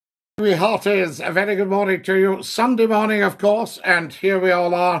We hearties, a very good morning to you. Sunday morning, of course, and here we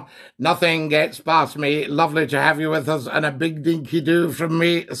all are. Nothing gets past me. Lovely to have you with us, and a big dinky do from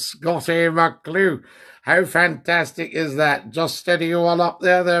me, Scottie McClue. How fantastic is that? Just steady you all up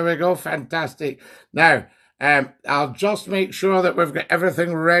there. There we go. Fantastic. Now, I'll just make sure that we've got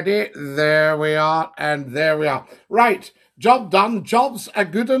everything ready. There we are, and there we are. Right, job done. Job's a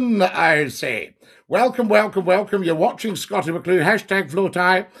good one, I say. Welcome, welcome, welcome. You're watching Scottie McClue, hashtag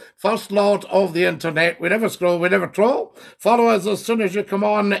FloTie, First Lord of the Internet. We never scroll, we never troll. Follow us as soon as you come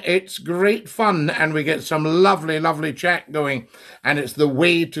on. It's great fun, and we get some lovely, lovely chat going. And it's the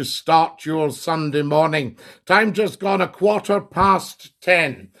way to start your Sunday morning. Time just gone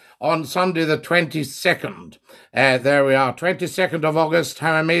 10:15 on Sunday the 22nd. There we are, 22nd of August.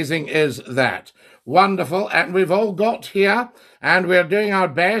 How amazing is that? Wonderful. And we've all got here, and we're doing our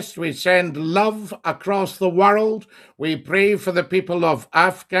best. We send love across the world. We pray for the people of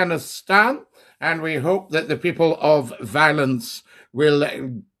Afghanistan, and we hope that the people of violence will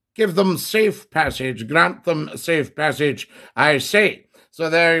give them safe passage, grant them safe passage, I say. So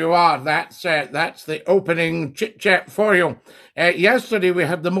there you are. That's the opening chit-chat for you. Yesterday we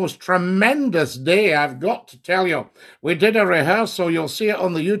had the most tremendous day, I've got to tell you. We did a rehearsal, you'll see it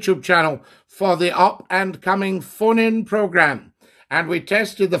on the YouTube channel, for the up-and-coming phone-in program. And we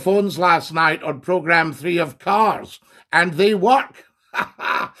tested the phones last night on program 3 of Cars, and they work.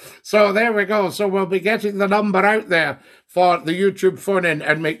 So there we go. So we'll be getting the number out there for the YouTube phone-in,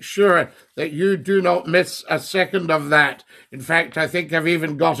 and make sure that you do not miss a second of that. In fact, I think I've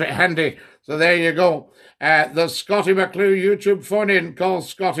even got it handy. So there you go. The Scottie McClue YouTube phone-in. Call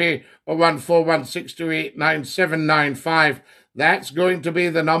Scottie 01416289795. That's going to be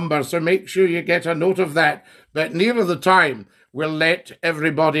the number, so make sure you get a note of that. But nearer the time, we'll let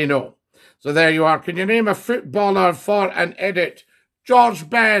everybody know. So there you are. Can you name a footballer for an edit? George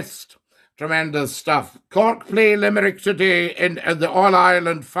Best. Tremendous stuff. Cork play Limerick today in the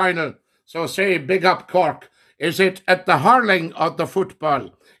All-Ireland final. So say, big up Cork. Is it at the hurling or the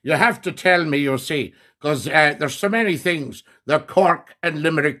football? You have to tell me, you see, because there's so many things that Cork and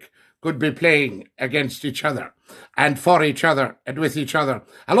Limerick could be playing against each other, and for each other, and with each other.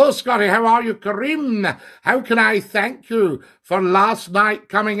 Hello, Scottie, how are you? Kareem, how can I thank you for last night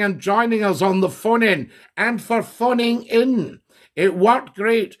coming and joining us on the phone-in, and for phoning in. It worked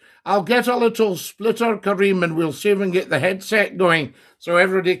great. I'll get a little splitter, Kareem, and we'll see if we can get the headset going so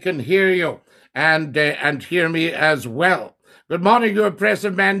everybody can hear you and hear me as well. Good morning, you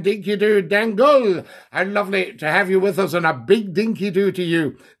impressive man, dinky do, Dangle. How lovely to have you with us, and a big dinky do to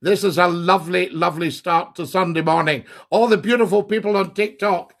you. This is a lovely, lovely start to Sunday morning. All the beautiful people on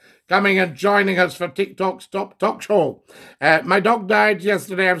TikTok coming and joining us for TikTok's Top Talk Show. My dog died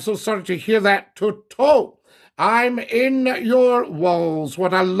yesterday. I'm so sorry to hear that. Toto, I'm in your walls.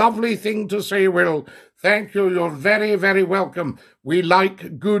 What a lovely thing to say, Will. Thank you. You're very, very welcome. We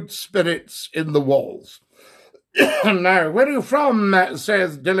like good spirits in the walls. Now, where are you from?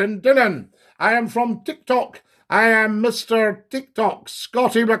 Says Dylan. Dylan, I am from TikTok. I am Mr. TikTok,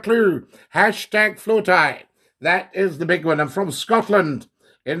 Scottie McClue, hashtag FloTie. That is the big one. I'm from Scotland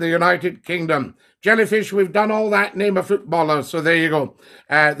in the United Kingdom. Jellyfish, we've done all that. Name a footballer. So there you go.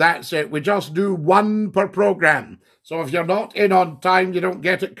 That's it. We just do one per program. So if you're not in on time, you don't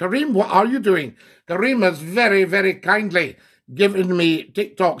get it. Kareem, what are you doing? Kareem has very, very kindly given me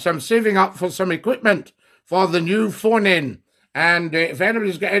TikToks. I'm saving up for some equipment for the new phone-in. And if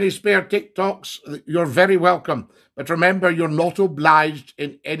anybody's got any spare TikToks, you're very welcome. But remember, you're not obliged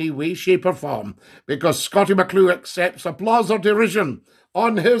in any way, shape or form, because Scottie McClue accepts applause or derision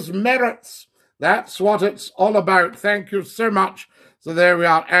on his merits. That's what it's all about. Thank you so much. So there we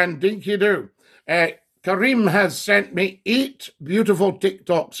are. And dinky do. Kareem has sent me 8 beautiful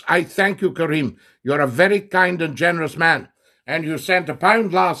TikToks. I thank you, Kareem. You're a very kind and generous man. And you sent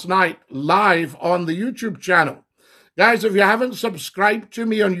 £1 last night live on the YouTube channel. Guys, if you haven't subscribed to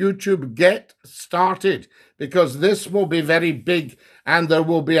me on YouTube, get started, because this will be very big, and there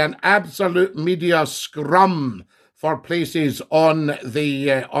will be an absolute media scrum for places on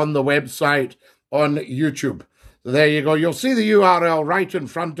the website on YouTube. So there you go. You'll see the URL right in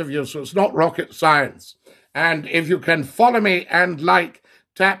front of you, so it's not rocket science. And if you can follow me and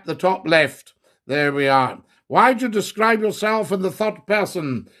tap the top left. There we are. Why'd you describe yourself in the third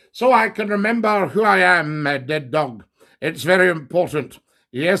person? So I can remember who I am, dead dog. It's very important.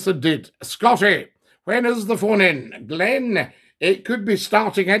 Yes, it did. Scottie, when is the phone in? Glenn, it could be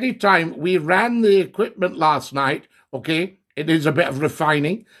starting any time. We ran the equipment last night, okay? It is a bit of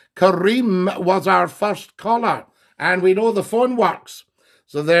refining. Kareem was our first caller, and we know the phone works.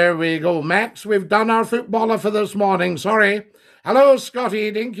 So there we go. Max, we've done our footballer for this morning. Sorry. Hello, Scotty,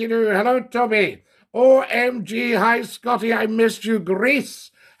 dinky doo. Hello, Toby. OMG, hi, Scotty, I missed you.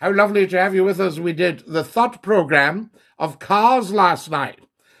 Grace, how lovely to have you with us. We did the third programme of Cars last night.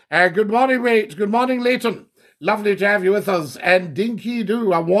 Good morning, mate. Good morning, Leighton. Lovely to have you with us. And dinky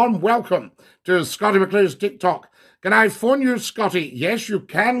doo, a warm welcome to Scotty McClure's TikTok. Can I phone you, Scotty? Yes, you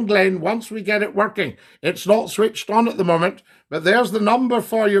can, Glenn, once we get it working. It's not switched on at the moment, but there's the number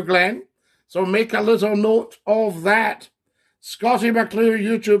for you, Glenn. So make a little note of that. Scotty McClure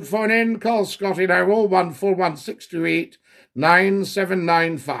YouTube phone in. Call Scotty now, 0141 628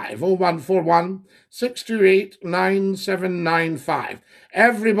 9795. 0141 628 9795.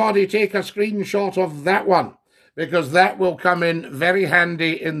 Everybody take a screenshot of that one, because that will come in very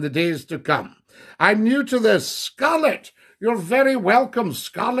handy in the days to come. I'm new to this. Scarlett, you're very welcome.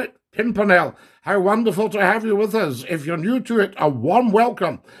 Scarlett Pimpernel, how wonderful to have you with us. If you're new to it, a warm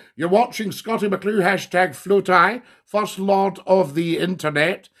welcome. You're watching Scotty McClure, hashtag FLOTI, First Lord of the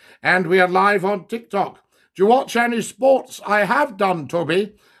Internet, and we are live on TikTok. Do you watch any sports? I have done,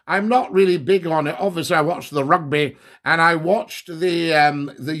 Toby. I'm not really big on it. Obviously, I watched the rugby, and I watched the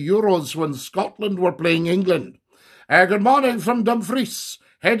Euros when Scotland were playing England. Good morning from Dumfries.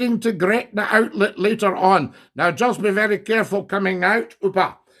 Heading to Gretna Outlet later on. Now, just be very careful coming out,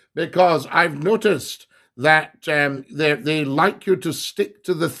 Upa, because I've noticed that they like you to stick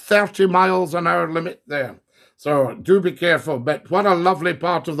to the 30 miles an hour limit there. So do be careful. But what a lovely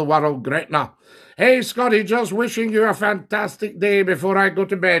part of the world, Gretna. Hey, Scotty, just wishing you a fantastic day before I go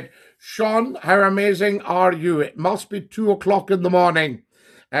to bed. Sean, how amazing are you? It must be 2 o'clock in the morning.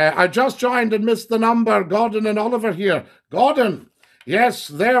 I just joined and missed the number. Gordon and Oliver here. Gordon. Yes,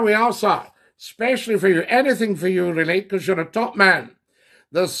 there we are, sir. Especially for you. Anything for you, really, because you're a top man.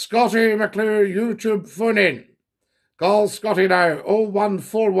 The Scotty McClure YouTube phone in. Call Scotty now,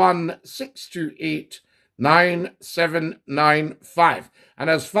 0141 628 9795.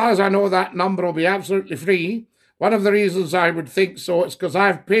 And as far as I know, that number will be absolutely free. One of the reasons I would think so is because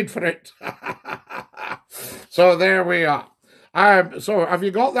I've paid for it. So there we are. So have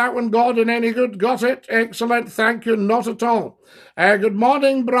you got that one, Gordon? Any good? Got it? Excellent. Thank you. Not at all. Good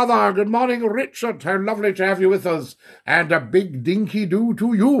morning, brother. Good morning, Richard. How lovely to have you with us. And a big dinky do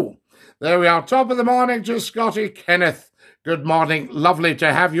to you. There we are. Top of the morning to Scotty. Kenneth. Good morning. Lovely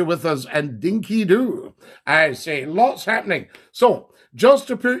to have you with us. And dinky do. I say lots happening. So just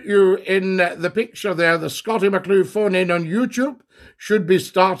to put you in the picture there, the Scotty McClure phone in on YouTube should be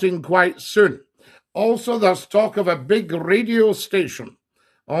starting quite soon. Also, there's talk of a big radio station.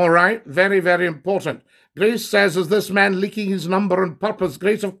 All right, very, very important. Grace says, is this man leaking his number on purpose?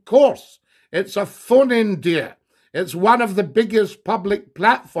 Grace, of course. It's a phone-in, dear. It's one of the biggest public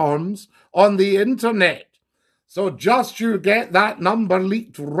platforms on the internet. So just you get that number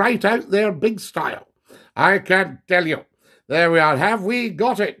leaked right out there, big style. I can't tell you. There we are. Have we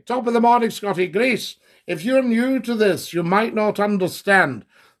got it? Top of the morning, Scotty. Grace, if you're new to this, you might not understand.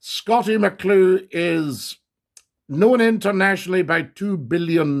 Scotty McClure is known internationally by 2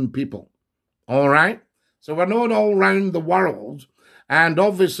 billion people. All right? So we're known all around the world, and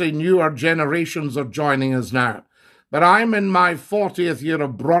obviously newer generations are joining us now. But I'm in my 40th year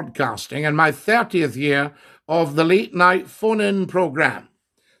of broadcasting and my 30th year of the late night phone-in program.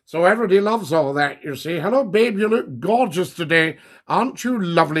 So everybody loves all that, you see. Hello, babe, you look gorgeous today. Aren't you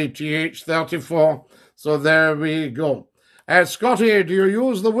lovely, TH34? So there we go. Scotty, do you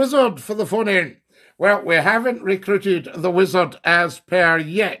use the wizard for the phone-in? Well, we haven't recruited the wizard as per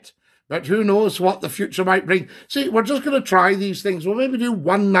yet, but who knows what the future might bring. See, we're just going to try these things. We'll maybe do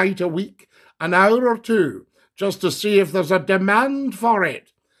one night a week, an hour or two, just to see if there's a demand for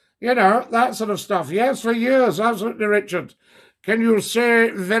it. You know, that sort of stuff. Yes, for years, absolutely, Richard. Can you say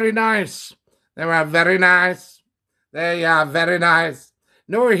very nice? They were very nice. They are very nice.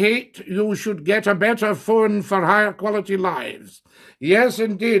 No hate, you should get a better phone for higher quality lives. Yes,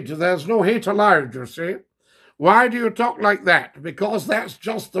 indeed, there's no hate allowed, you see. Why do you talk like that? Because that's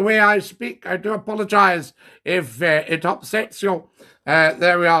just the way I speak. I do apologise if it upsets you.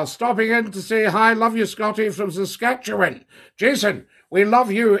 There we are, stopping in to say hi. Love you, Scotty, from Saskatchewan. Jason, we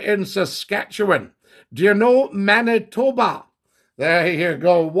love you in Saskatchewan. Do you know Manitoba? There you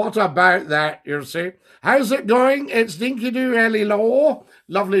go. What about that, you see? How's it going? It's Dinky Doo, Ellie Law.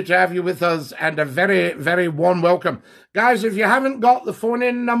 Lovely to have you with us, and a very, very warm welcome. Guys, if you haven't got the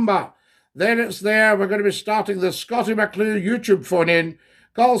phone-in number, then it's there. We're going to be starting the Scotty McClure YouTube phone-in.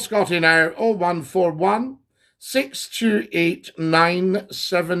 Call Scotty now, 0141 628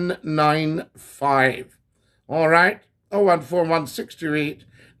 9795. All right? 0141 628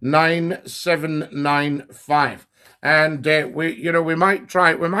 9795. And we might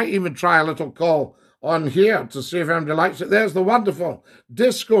even try a little call on here to see if anybody likes it. There's the wonderful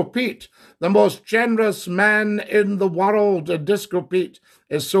Disco Pete, the most generous man in the world. Disco Pete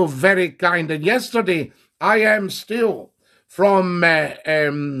is so very kind. And yesterday, I am still from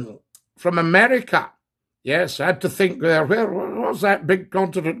America. Yes, I had to think there. Where was that big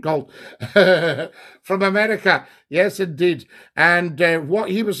continent called? From America. Yes, indeed. And what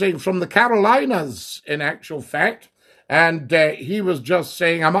he was saying, from the Carolinas, in actual fact. And he was just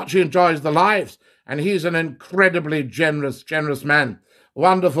saying how much he enjoys the lives. And he's an incredibly generous man.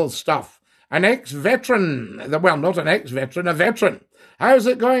 Wonderful stuff. An ex-veteran. Well, not an ex-veteran, a veteran. How's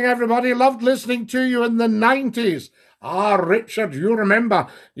it going, everybody? Loved listening to you in the 90s. Ah, Richard, you remember,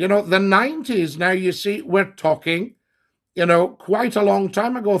 the 90s. Now, you see, we're talking, quite a long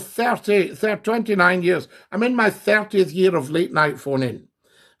time ago, 29 years. I'm in my 30th year of late night phone-in.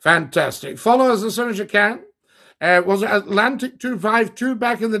 Fantastic. Follow us as soon as you can. Was it Atlantic 252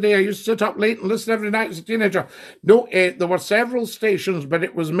 back in the day? I used to sit up late and listen every night as a teenager. No, there were several stations, but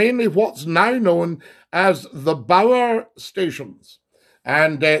it was mainly what's now known as the Bauer stations.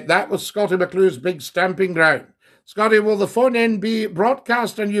 And that was Scottie McClue's big stamping ground. Scottie, will the phone-in be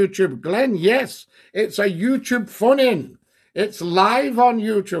broadcast on YouTube? Glenn, yes, it's a YouTube phone-in. It's live on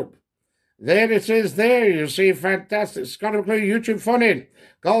YouTube. There it is there, you see, fantastic. Scottie McClue, YouTube phone-in.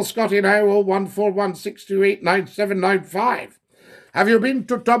 Call Scottie now, 01416289795. Have you been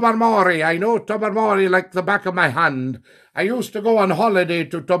to Tobermory? I know Tobermory like the back of my hand. I used to go on holiday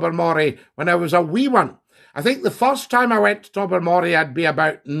to Tobermory when I was a wee one. I think the first time I went to Tobermory, I'd be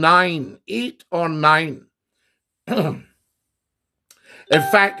about 8 or 9. In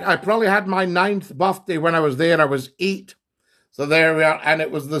fact, I probably had my 9th birthday when I was there. I was 8. So there we are. And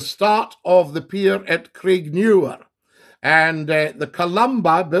it was the start of the pier at Craignewer. And the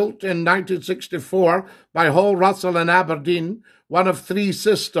Columba, built in 1964 by Hall Russell in Aberdeen, one of 3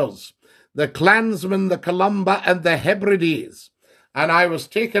 sisters, the Clansman, the Columba, and the Hebrides. And I was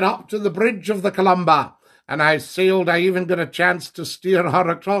taken up to the bridge of the Columba, and I sailed. I even got a chance to steer her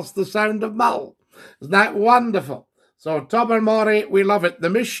across the Sound of Mull. Isn't that wonderful? So Tobermory, we love it. The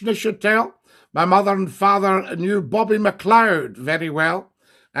Mishnish Hotel, my mother and father knew Bobby McLeod very well.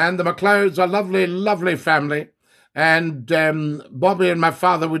 And the McLeods are a lovely, lovely family. And Bobby and my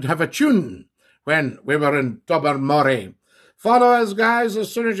father would have a tune when we were in Tobermory. Follow us, guys,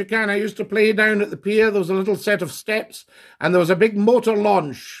 as soon as you can. I used to play down at the pier. There was a little set of steps, and there was a big motor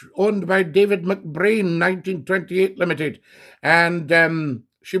launch owned by David McBrain, 1928 Limited. And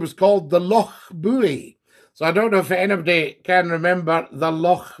she was called the Loch Buoy. So I don't know if anybody can remember the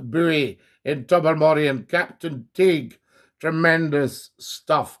Loch Buoy in Tobermory and Captain Teague. Tremendous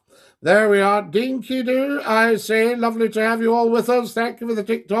stuff. There we are. Dinky do, I say. Lovely to have you all with us. Thank you for the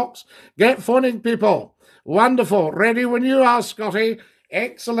TikToks. Get phoning, people. Wonderful. Ready when you are, Scottie.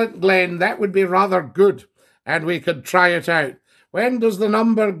 Excellent, Glenn. That would be rather good. And we could try it out. When does the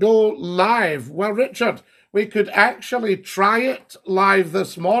number go live? Well, Richard, we could actually try it live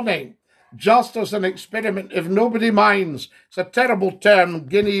this morning, just as an experiment, if nobody minds. It's a terrible term,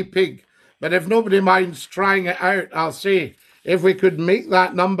 guinea pig, but if nobody minds trying it out, I'll see if we could make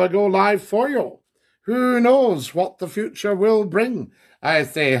that number go live for you. Who knows what the future will bring, I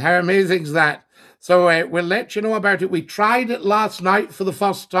say. How amazing is that? So we'll let you know about it. We tried it last night for the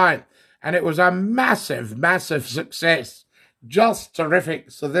first time, and it was a massive, massive success. Just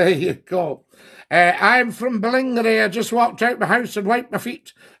terrific. So there you go. I'm from Ballingray. I just walked out my house and wiped my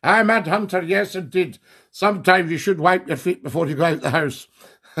feet. I'm Mad Hunter. Yes, indeed. Sometimes you should wipe your feet before you go out the house.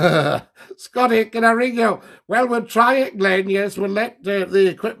 Scottie, can I ring you? Well, we'll try it, Glenn. Yes, we'll let the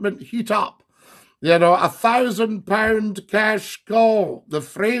equipment heat up. You know, £1,000 cash call, the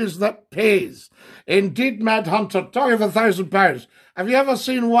phrase that pays. Indeed, Mad Hunter, talking of £1,000. Have you ever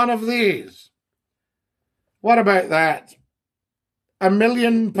seen one of these? What about that? £1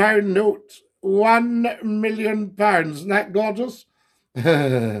 million note. £1 million. Isn't that gorgeous?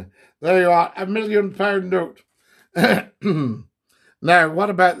 There you are, £1 million note. Now, what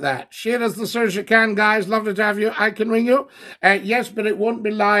about that? Share us as soon as you can, guys. Lovely to have you. I can ring you. Yes, but it won't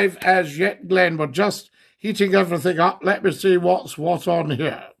be live as yet, Glenn. We're just heating everything up. Let me see what's what on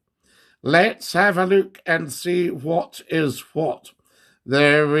here. Let's have a look and see what is what.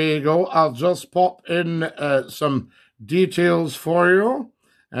 There we go. I'll just pop in some details for you,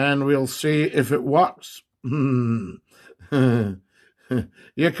 and we'll see if it works. You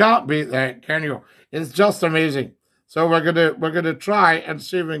can't beat that, can you? It's just amazing. So we're gonna try and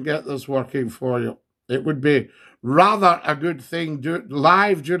see if we can get this working for you. It would be rather a good thing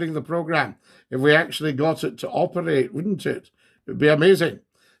live during the program if we actually got it to operate, wouldn't it? It would be amazing.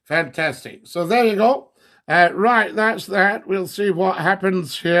 Fantastic. So there you go. Right, that's that. We'll see what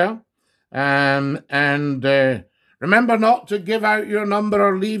happens here. And remember not to give out your number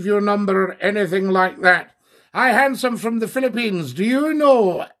or leave your number or anything like that. Hi, handsome from the Philippines. Do you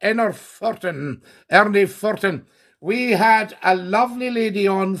know Ernie Fortin? We had a lovely lady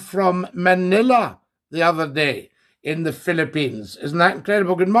on from Manila the other day in the Philippines. Isn't that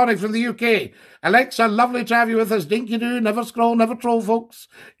incredible? Good morning from the UK. Alexa, lovely to have you with us. Dinky-doo, never scroll, never troll, folks.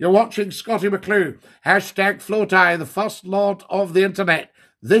 You're watching Scottie McClue. #FlowTie, the first lord of the internet.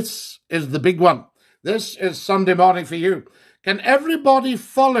 This is the big one. This is Sunday morning for you. Can everybody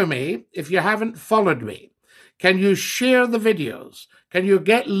follow me if you haven't followed me? Can you share the videos? Can you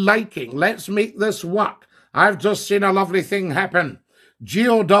get liking? Let's make this work. I've just seen a lovely thing happen.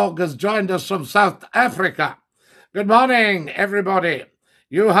 Geodog has joined us from South Africa. Good morning, everybody.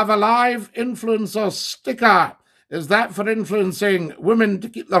 You have a live influencer sticker. Is that for influencing women to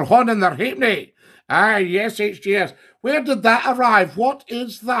keep their horn in their halfpenny? Ah, yes, HGS. Where did that arrive? What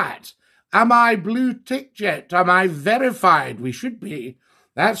is that? Am I blue ticked yet? Am I verified? We should be.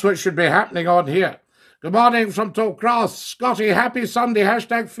 That's what should be happening on here. Good morning from Tollcross. Scottie, happy Sunday.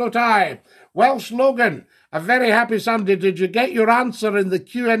 #FlowTie. Welsh Logan, a very happy Sunday. Did you get your answer in the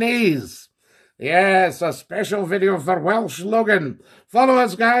Q&As? Yes, a special video for Welsh Logan. Follow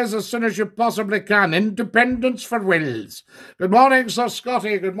us, guys, as soon as you possibly can. Independence for Wills. Good morning, Sir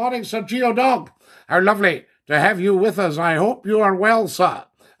Scottie. Good morning, Sir Geodog. How lovely to have you with us. I hope you are well, sir.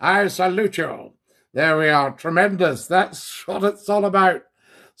 I salute you. There we are. Tremendous. That's what it's all about.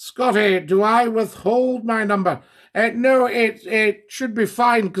 Scottie, do I withhold my number? No, it should be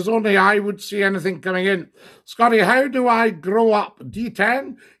fine because only I would see anything coming in. Scottie, how do I grow up?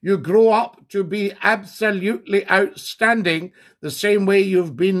 D10, you grow up to be absolutely outstanding the same way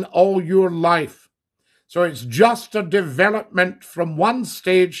you've been all your life. So it's just a development from one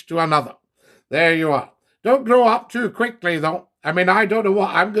stage to another. There you are. Don't grow up too quickly, though. I mean, I don't know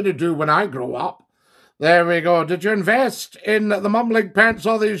what I'm going to do when I grow up. There we go. Did you invest in the Mumbling Pants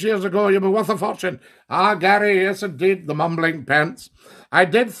all these years ago? You'll be worth a fortune. Ah, Gary, yes, indeed, the Mumbling Pants. I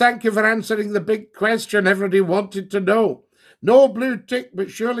did thank you for answering the big question everybody wanted to know. No blue tick, but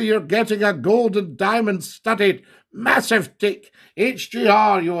surely you're getting a gold and diamond studded massive tick.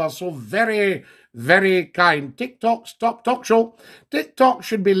 HGR, you are so very, very kind. TikTok's top talk show. TikTok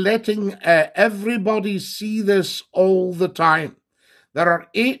should be letting everybody see this all the time. There are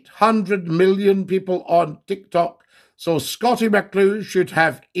 800 million people on TikTok, so Scottie McClue should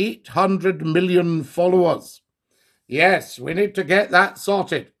have 800 million followers. Yes, we need to get that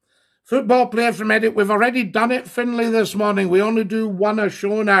sorted. Football player from Edit, we've already done it, Finlay, this morning. We only do one a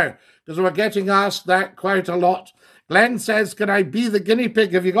show now, because we're getting asked that quite a lot. Glenn says, can I be the guinea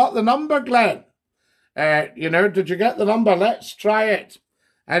pig? Have you got the number, Glenn? Did you get the number? Let's try it.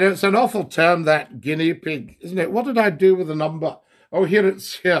 And it's an awful term, that guinea pig, isn't it? What did I do with the number? Oh, here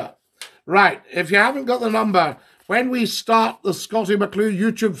it's here. Right, if you haven't got the number, when we start the Scottie McClue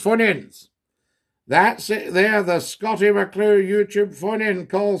YouTube phone-ins, that's it there, the Scottie McClue YouTube phone-in.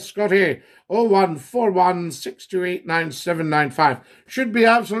 Call Scottie 0141 628 9795. Should be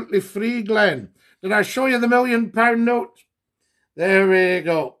absolutely free, Glenn. Did I show you the £1 million note? There we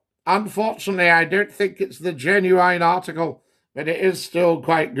go. Unfortunately, I don't think it's the genuine article, but it is still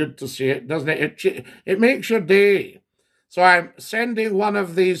quite good to see it, doesn't it? It makes your day. So I'm sending one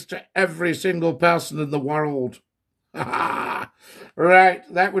of these to every single person in the world. Right,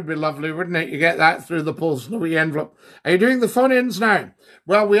 that would be lovely, wouldn't it? You get that through the post in a wee envelope. Are you doing the phone-ins now?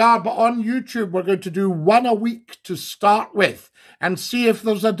 Well, we are, but on YouTube, we're going to do one a week to start with and see if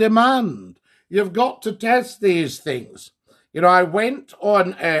there's a demand. You've got to test these things. You know, I went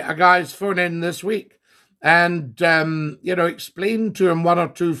on a guy's phone-in this week and, explained to him one or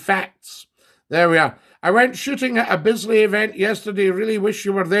two facts. There we are. I went shooting at a Bisley event yesterday. Really wish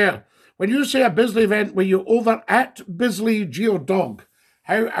you were there. When you say a Bisley event, were you over at Bisley Geodog?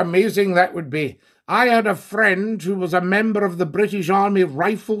 How amazing that would be. I had a friend who was a member of the British Army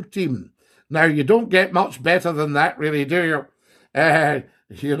rifle team. Now, you don't get much better than that, really, do you?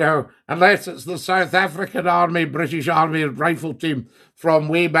 Unless it's the South African Army, British Army rifle team from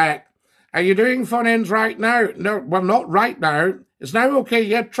way back. Are you doing phone-ins right now? No, well, not right now. It's now okay.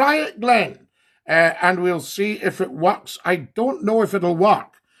 Yeah, try it, Glenn. And we'll see if it works. I don't know if it'll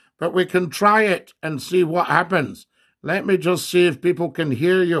work, but we can try it and see what happens. Let me just see if people can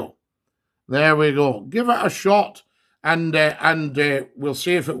hear you. There we go. Give it a shot, and we'll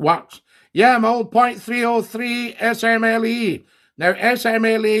see if it works. Yeah, I'm old .303 SMLE. Now,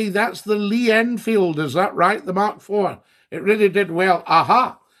 SMLE, that's the Lee Enfield, is that right? The Mark IV. It really did well.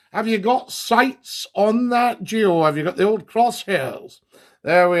 Aha. Have you got sights on that, Geo? Have you got the old crosshairs?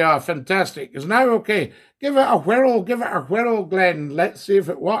 There we are. Fantastic. It's now okay. Give it a whirl, Glenn. Let's see if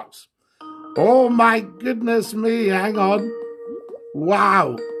it works. Oh my goodness me, hang on.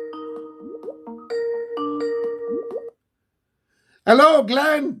 Wow. Hello,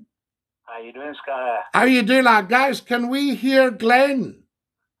 Glenn. How you doing, Scott? How you doing, lad? Guys, can we hear Glenn?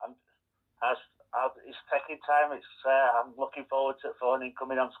 It's taking time. I'm looking forward to phoning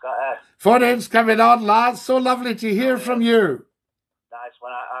coming on, Scott. Phone in's coming on, lad. So lovely to hear from you. Nice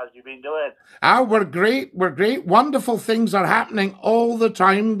one. How's you been doing? We're great. We're great. Wonderful things are happening all the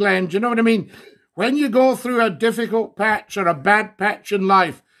time, Glenn. Do you know what I mean? When you go through a difficult patch or a bad patch in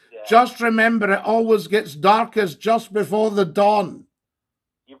life, just remember it always gets darkest just before the dawn.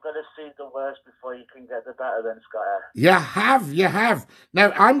 You've got to see the worst before you can get the better then, Scott. You have.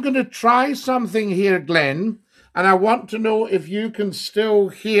 Now, I'm going to try something here, Glenn, and I want to know if you can still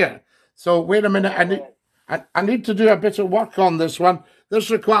hear. So, wait a minute. I need to do a bit of work on this one.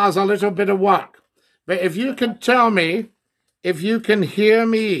 This requires a little bit of work. But if you can tell me if you can hear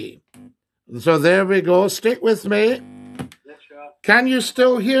me. So, there we go. Stick with me. Yeah, sure. Can you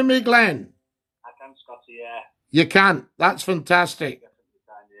still hear me, Glenn? I can, Scotty, yeah. You can. That's fantastic.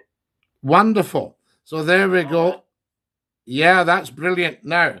 Wonderful. So there we go. Yeah, that's brilliant.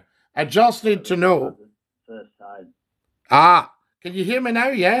 Now, I just need to know. First time. Can you hear me now?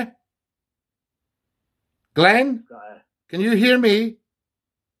 Yeah? Glenn? Can you hear me?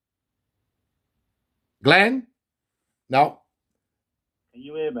 Glenn? No. Can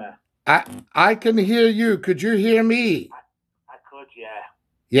you hear me? I can hear you. Could you hear me? I could, yeah.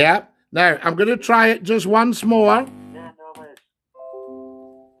 Yeah. Now, I'm going to try it just once more. Yeah, no worries.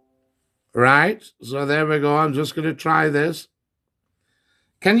 Right, so there we go. I'm just going to try this.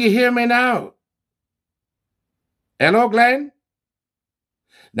 Can you hear me now? Hello, Glenn?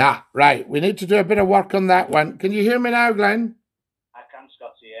 Nah, right. We need to do a bit of work on that one. Can you hear me now, Glenn? I can,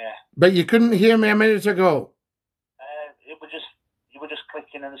 Scotty, yeah. But you couldn't hear me a minute ago. You were just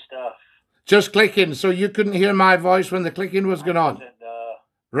clicking and stuff. Just clicking, so you couldn't hear my voice when the clicking was going on.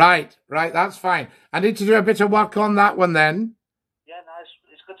 Right, that's fine. I need to do a bit of work on that one then.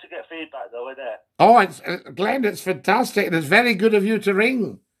 It's good to get feedback, though, isn't it? Oh, Glenn, it's fantastic. And it's very good of you to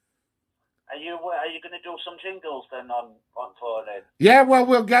ring. Are you going to do some jingles then on phoning? Yeah, well,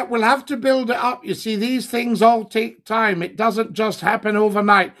 we'll have to build it up. You see, these things all take time. It doesn't just happen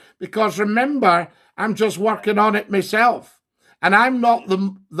overnight. Because remember, I'm just working on it myself. And I'm not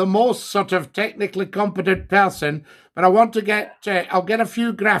the most sort of technically competent person, but I want to get, I'll get a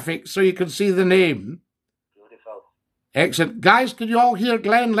few graphics so you can see the name. Excellent. Guys, can you all hear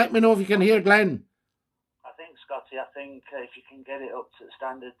Glenn? Let me know if you can hear Glenn. I think, Scotty, if you can get it up to the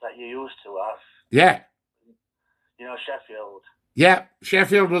standard that you used to have. Yeah. You know, Sheffield. Yeah,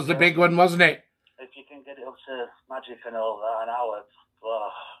 Sheffield was the big one, wasn't it? If you can get it up to Magic and all that, an hour.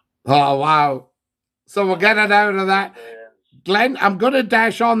 Oh, wow. So we'll get it out of that. Glenn, I'm going to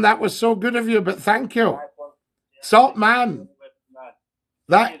dash on. That was so good of you, but thank you. Salt man.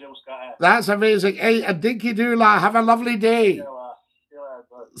 That's amazing. Hey, a dinky doolah. Have a lovely day.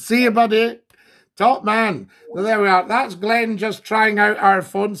 See you, buddy. Top man. Well, there we are. That's Glenn just trying out our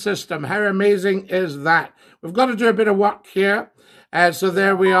phone system. How amazing is that? We've got to do a bit of work here. So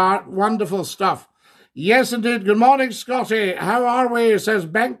there we are. Wonderful stuff. Yes, indeed. Good morning, Scotty. How are we? Says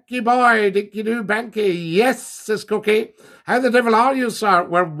Banky boy. Dinky doo, Banky. Yes, says Cookie. How the devil are you, sir?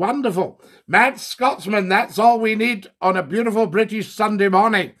 We're wonderful. Mad Scotsman, that's all we need on a beautiful British Sunday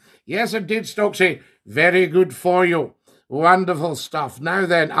morning. Yes, indeed, Stokesy. Very good for you. Wonderful stuff. Now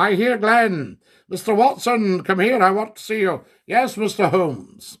then, I hear Glenn. Mr. Watson, come here. I want to see you. Yes, Mr.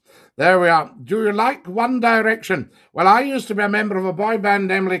 Holmes. There we are. Do you like One Direction? Well, I used to be a member of a boy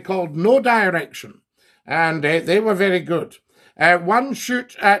band, Emily, called No Direction. And they were very good. One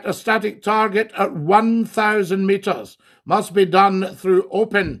shoot at a static target at 1,000 metres must be done through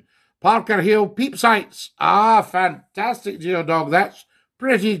open Parker Hill peep sights. Fantastic, Geodog. That's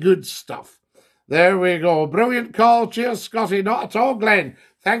pretty good stuff. There we go. Brilliant call. Cheers, Scotty. Not at all, Glenn.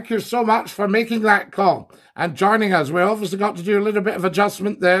 Thank you so much for making that call and joining us. We obviously got to do a little bit of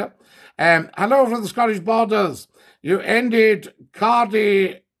adjustment there. Hello from the Scottish borders. You ended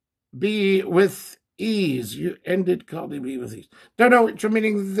Cardi B with ease. You ended Cardi B with ease. Don't know what you're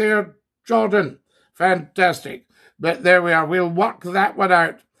meaning there, Jordan. Fantastic. But there we are. We'll work that one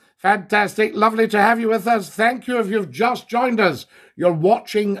out. Fantastic. Lovely to have you with us. Thank you if you've just joined us. You're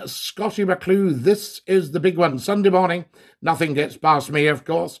watching Scotty McClue. This is the big one. Sunday morning. Nothing gets past me, of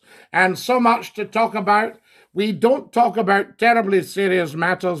course. And so much to talk about. We don't talk about terribly serious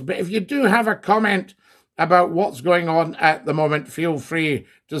matters, but if you do have a comment about what's going on at the moment, feel free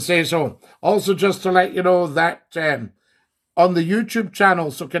to say so. Also, just to let you know that on the YouTube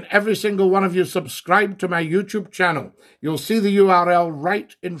channel. So can every single one of you subscribe to my YouTube channel? You'll see the URL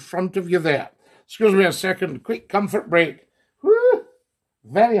right in front of you there. Excuse me a second, quick comfort break. Woo!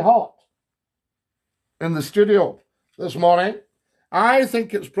 Very hot in the studio this morning. I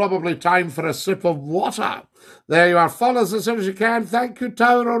think it's probably time for a sip of water. There you are. Follow us as soon as you can. Thank you,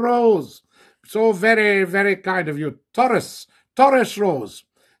 Tauro Rose. So very, very kind of you. Taurus Rose.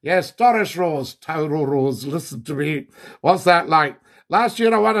 Yes, Taurus Rose. Tauro Rose, listen to me. What's that like? Last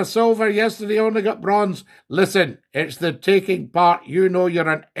year I won a silver. Yesterday I only got bronze. Listen, it's the taking part. You know you're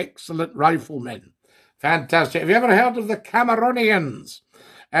an excellent rifleman. Fantastic. Have you ever heard of the Cameroonians?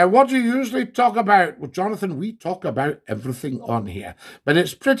 What do you usually talk about? Well, Jonathan, we talk about everything on here, but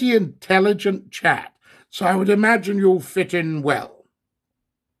it's pretty intelligent chat, so I would imagine you'll fit in well.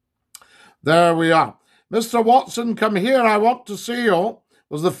 There we are. Mr. Watson, come here, I want to see you,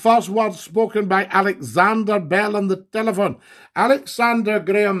 was the first word spoken by Alexander Bell on the telephone. Alexander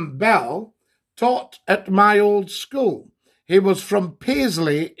Graham Bell taught at my old school. He was from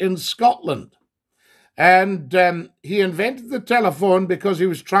Paisley in Scotland. And he invented the telephone because he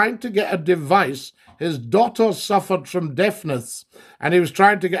was trying to get a device. His daughter suffered from deafness, and he was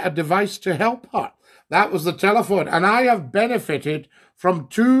trying to get a device to help her. That was the telephone. And I have benefited from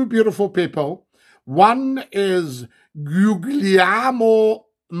two beautiful people. One is Guglielmo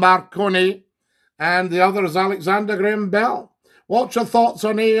Marconi, and the other is Alexander Graham Bell. What's your thoughts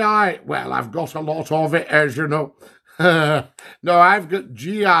on AI? Well, I've got a lot of it, as you know. No, I've got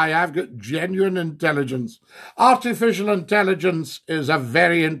GI, I've got genuine intelligence. Artificial intelligence is a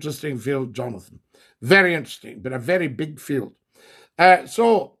very interesting field, Jonathan. Very interesting, but a very big field.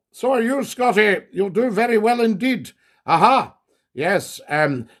 So are you, Scotty. You'll do very well indeed. Aha, yes.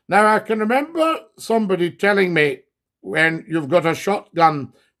 Now, I can remember somebody telling me when you've got a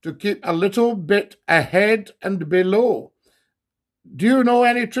shotgun to keep a little bit ahead and below. Do you know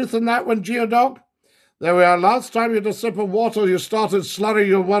any truth in that one, Geodog? There we are. Last time you had a sip of water, you started slurring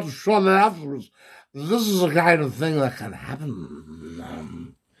your words shortly afterwards. This is the kind of thing that can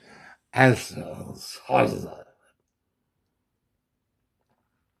happen. Oh,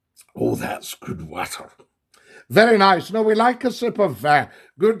 that's good water. Very nice. No, we like a sip of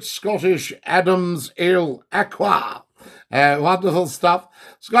good Scottish Adams Ale Aqua. Wonderful stuff.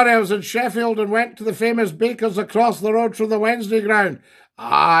 Scotty, I was in Sheffield and went to the famous bakers across the road from the Wednesday ground.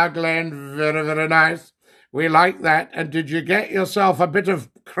 Ah, Glenn, very, very nice. We like that. And did you get yourself a bit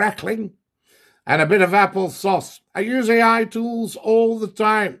of crackling and a bit of apple sauce? I use AI tools all the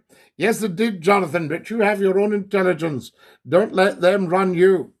time. Yes, it did, Jonathan, but you have your own intelligence. Don't let them run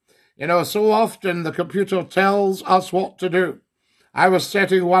you. You know, so often the computer tells us what to do. I was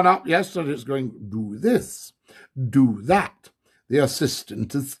setting one up yesterday. It's going, do this, do that. The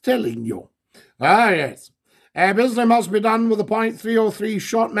assistant is telling you. Ah, yes. Business must be done with the .303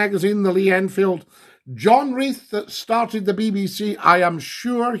 short magazine, the Lee Enfield. John Reith, that started the BBC, I am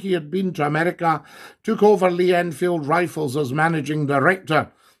sure he had been to America, took over Lee Enfield Rifles as managing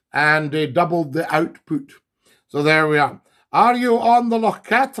director, and doubled the output. So there we are. Are you on the Loch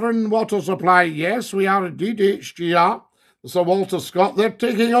Catherine water supply? Yes, we are indeed, HGR. Sir Walter Scott, they're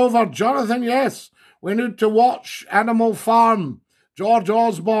taking over. Jonathan, yes. We need to watch Animal Farm. George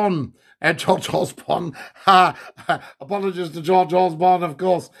Osborne. George Osborne. Apologies to George Osborne, of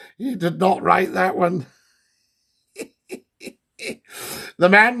course. He did not write that one. The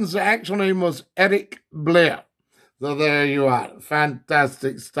man's actual name was Eric Blair. So there you are.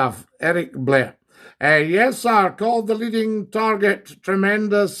 Fantastic stuff. Eric Blair. Yes, sir. Called the leading target.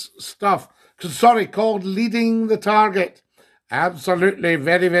 Tremendous stuff. Sorry, called leading the target. Absolutely.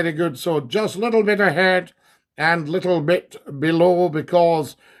 Very, very good. So just a little bit ahead and little bit below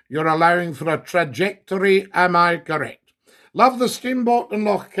because you're allowing for a trajectory. Am I correct? Love the steamboat in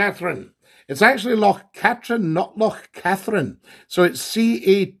Loch Catherine. It's actually Loch Catherine, not Loch Catherine. So it's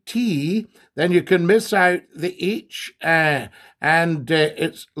C-A-T, then you can miss out the H, and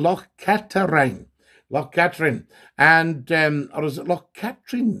it's Loch Catherine. Loch Catherine. And, or is it Loch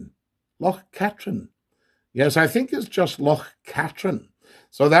Catherine? Loch Catherine. Yes, I think it's just Loch Catherine.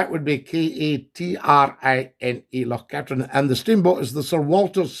 So that would be K-A-T-R-I-N-E, Loch Catherine. And the steamboat is the Sir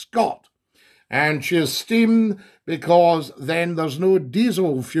Walter Scott. And she is steam because then there's no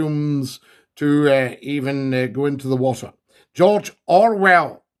diesel fumes to even go into the water. George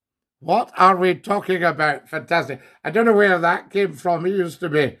Orwell. What are we talking about? Fantastic. I don't know where that came from. He used to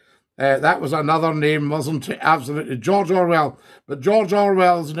be. That was another name, wasn't it? Absolutely. George Orwell. But George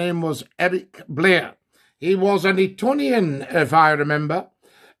Orwell's name was Eric Blair. He was an Etonian, if I remember.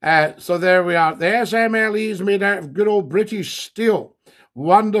 So there we are. The SMLE is made out of good old British steel.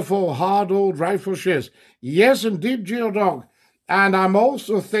 Wonderful, hard old rifle she is. Yes, indeed, Geodog. And I'm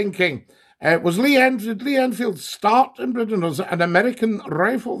also thinking, did Lee Enfield start in Britain as an American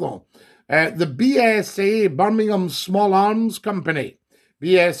rifle, though? The BSA, Birmingham Small Arms Company,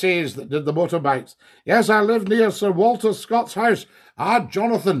 BSAs that did the motorbikes. Yes, I live near Sir Walter Scott's house.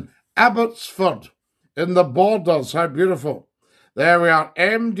 Jonathan, Abbotsford, in the Borders. How beautiful. There we are.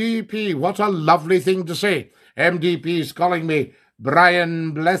 MDP, what a lovely thing to say. MDP is calling me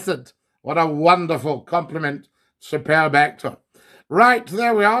Brian Blessed. What a wonderful compliment. Superb actor. Right,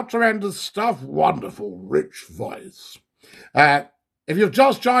 there we are. Tremendous stuff. Wonderful, rich voice. If you've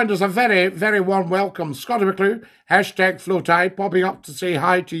just joined us, a very, very warm welcome. Scottie McClue, #FlowTide, popping up to say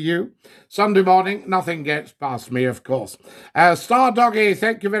hi to you. Sunday morning, nothing gets past me, of course. Star Doggy,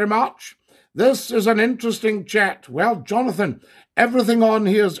 thank you very much. This is an interesting chat. Well, Jonathan, everything on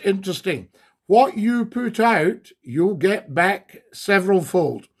here is interesting. What you put out, you'll get back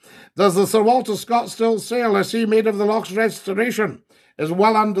several-fold. Does the Sir Walter Scott still sail? I see Maid of the Loch's restoration is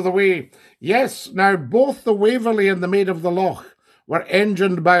well under the way. Yes, now both the Waverley and the Maid of the Loch were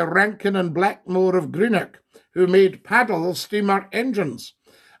engined by Rankin and Blackmore of Greenock, who made paddle steamer engines.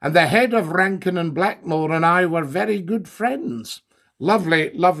 And the head of Rankin and Blackmore and I were very good friends.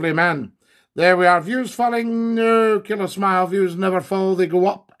 Lovely, lovely man. There we are. Views falling. No, killer smile. Views never fall. They go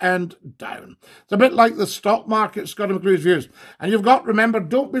up and down. It's a bit like the stock market, Scottie McClue's views. And you've got to remember,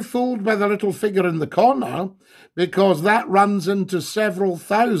 don't be fooled by the little figure in the corner, because that runs into several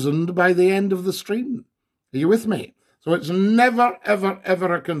thousand by the end of the stream. Are you with me? So it's never, ever,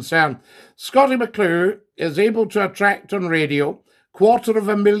 ever a concern. Scottie McClue is able to attract on radio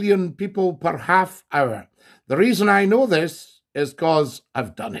 250,000 people per half hour. The reason I know this is because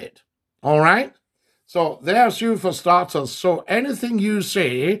I've done it. All right? So there's you for starters. So anything you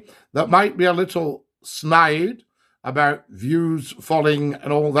say that might be a little snide about views falling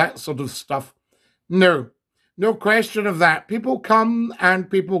and all that sort of stuff, no question of that. People come and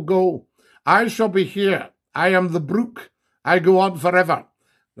people go. I shall be here. I am the brook. I go on forever.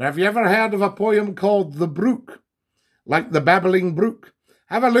 Have you ever heard of a poem called The Brook? Like the babbling brook?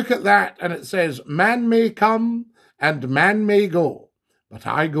 Have a look at that, and it says, man may come and man may go, but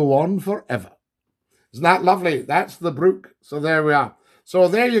I go on forever. Isn't that lovely? That's the brook. So there we are. So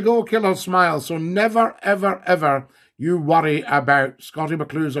there you go, Killer Smile. So never, ever, ever you worry about Scottie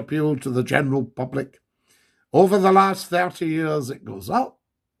McClue's appeal to the general public. Over the last 30 years, it goes up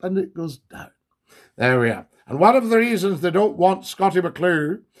and it goes down. There we are. And one of the reasons they don't want Scottie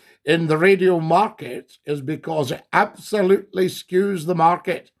McClue in the radio market is because it absolutely skews the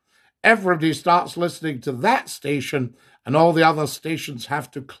market. Everybody starts listening to that station and all the other stations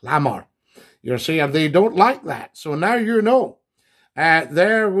have to clamour. You see, and they don't like that. So now you know.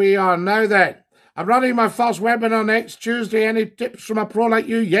 There we are now then. I'm running my first webinar next Tuesday. Any tips from a pro like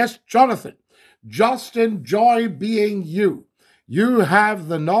you? Yes, Jonathan. Just enjoy being you. You have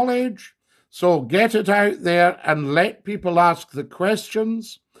the knowledge, so get it out there and let people ask the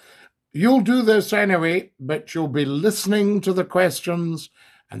questions. You'll do this anyway, but you'll be listening to the questions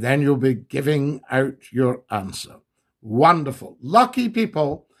and then you'll be giving out your answer. Wonderful. Lucky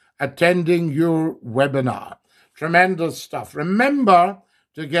people attending your webinar. Tremendous stuff. Remember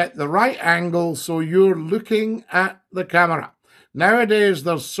to get the right angle so you're looking at the camera. Nowadays,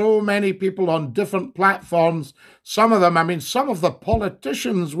 there's so many people on different platforms. Some of them, some of the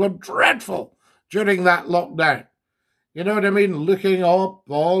politicians were dreadful during that lockdown. You know what I mean? Looking up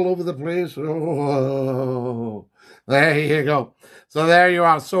all over the place. Oh, there you go. So there you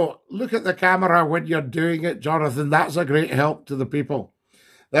are. So look at the camera when you're doing it, Jonathan. That's a great help to the people.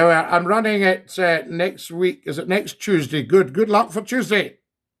 There we are. I'm running it next week. Is it next Tuesday? Good luck for Tuesday.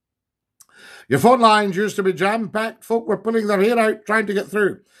 Your phone lines used to be jam-packed. Folk were pulling their hair out trying to get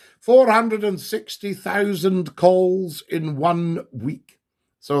through. 460,000 calls in 1 week.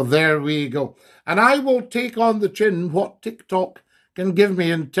 So there we go. And I will take on the chin what TikTok can give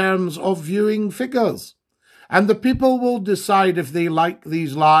me in terms of viewing figures. And the people will decide if they like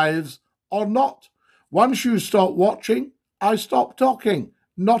these lives or not. Once you stop watching, I stop talking.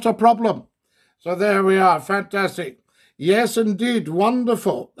 Not a problem. So there we are. Fantastic. Yes, indeed.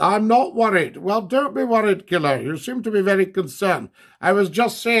 Wonderful. I'm not worried. Well, don't be worried, Killer. You seem to be very concerned. I was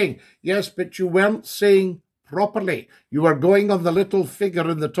just saying, yes, but you weren't saying properly. You were going on the little figure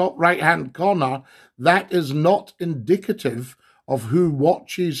in the top right-hand corner. That is not indicative of who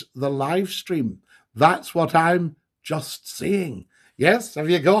watches the live stream. That's what I'm just saying. Yes, have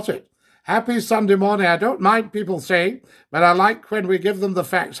you got it? Happy Sunday morning. I don't mind people saying, but I like when we give them the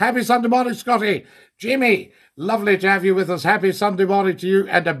facts. Happy Sunday morning, Scotty. Jimmy, lovely to have you with us. Happy Sunday morning to you,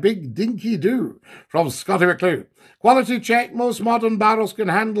 and a big dinky do from Scotty McClue. Quality check. Most modern barrels can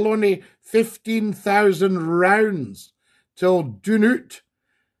handle only 15,000 rounds till Dunut.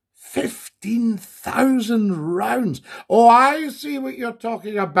 15,000 rounds. Oh, I see what you're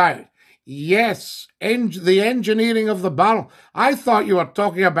talking about. Yes, the engineering of the barrel. I thought you were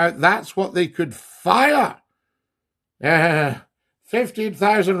talking about that's what they could fire.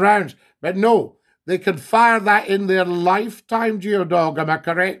 15,000 rounds. But no, they could fire that in their lifetime, Geodog, am I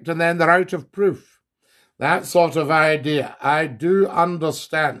correct? And then they're out of proof. That sort of idea. I do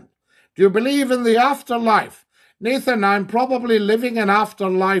understand. Do you believe in the afterlife? Nathan, I'm probably living an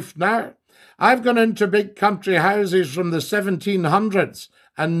afterlife now. I've gone into big country houses from the 1700s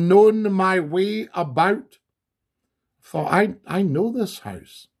and known my way about. Thought, I know this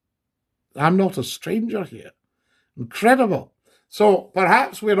house. I'm not a stranger here. Incredible. So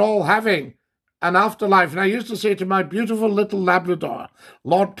perhaps we're all having an afterlife. And I used to say to my beautiful little Labrador,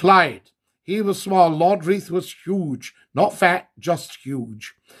 Lord Clyde, he was small, Lord Reith was huge, not fat, just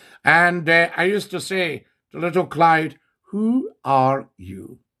huge. And I used to say to little Clyde, who are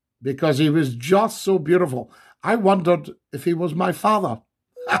you? Because he was just so beautiful. I wondered if he was my father.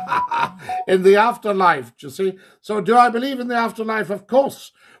 In the afterlife, do you see? So do I believe in the afterlife? Of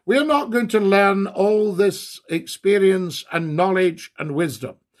course. We're not going to learn all this experience and knowledge and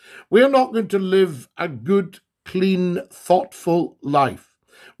wisdom. We're not going to live a good, clean, thoughtful life.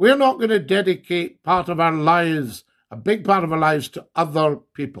 We're not going to dedicate part of our lives, a big part of our lives, to other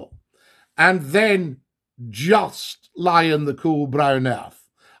people and then just lie in the cool brown earth.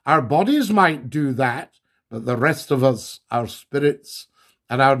 Our bodies might do that, but the rest of us, our spirits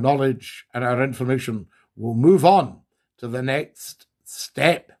and our knowledge and our information, will move on to the next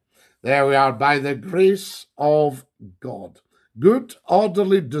step. There we are, by the grace of God. Good,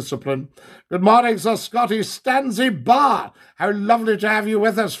 orderly discipline. Good morning, Sir Scotty Stanzy Bar. How lovely to have you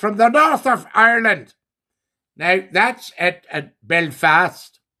with us from the north of Ireland. Now, that's at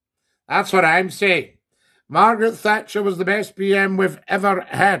Belfast. That's what I'm saying. Margaret Thatcher was the best PM we've ever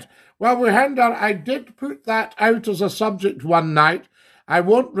had. Well, Wihander, I did put that out as a subject one night. I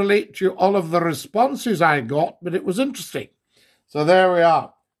won't relate to you all of the responses I got, but it was interesting. So there we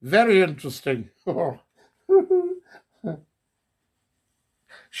are. Very interesting.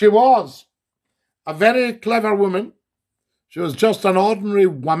 She was a very clever woman. She was just an ordinary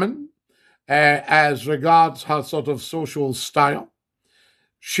woman as regards her sort of social style.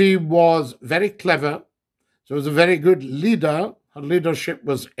 She was very clever. She was a very good leader. Her leadership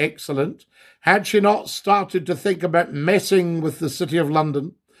was excellent. Had she not started to think about messing with the City of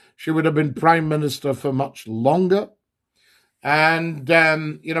London, she would have been Prime Minister for much longer. And,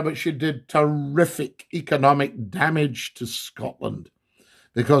 but she did terrific economic damage to Scotland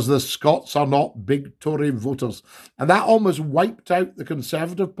because the Scots are not big Tory voters. And that almost wiped out the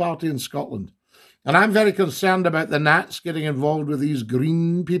Conservative Party in Scotland. And I'm very concerned about the Nats getting involved with these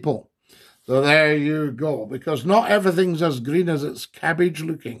green people. So there you go, because not everything's as green as it's cabbage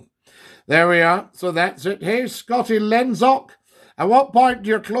looking. There we are. So that's it. Hey, Scotty Lenzock, at what point do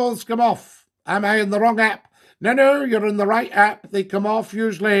your clothes come off? Am I in the wrong app? No, you're in the right app. They come off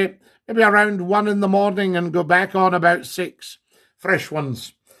usually maybe around 1 in the morning and go back on about 6. Fresh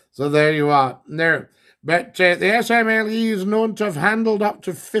ones. So there you are. No. But the SMLE is known to have handled up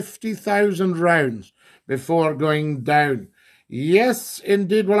to 50,000 rounds before going down. Yes,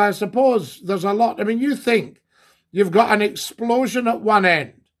 indeed. Well, I suppose there's a lot. I mean, you think you've got an explosion at one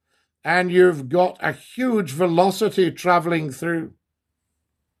end and you've got a huge velocity travelling through.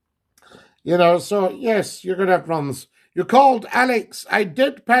 So yes, you're going to have problems. You called Alex. I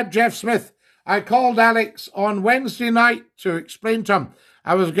did, Pat Jeff Smith. I called Alex on Wednesday night to explain to him.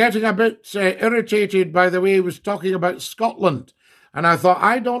 I was getting a bit irritated by the way he was talking about Scotland. And I thought,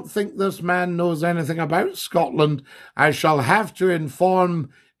 I don't think this man knows anything about Scotland. I shall have to inform,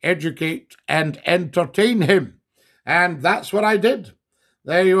 educate, and entertain him. And that's what I did.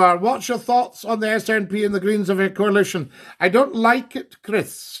 There you are. What's your thoughts on the SNP and the Greens of a coalition? I don't like it,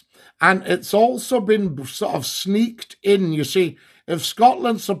 Chris. And it's also been sort of sneaked in. You see, if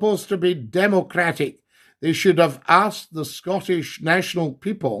Scotland's supposed to be democratic, they should have asked the Scottish national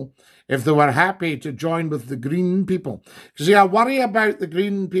people if they were happy to join with the Green people. Because I worry about the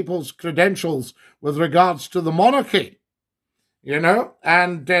Green people's credentials with regards to the monarchy,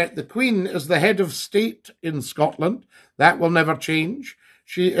 and the Queen is the head of state in Scotland. That will never change.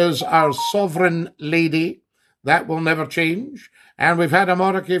 She is our sovereign lady. That will never change. And we've had a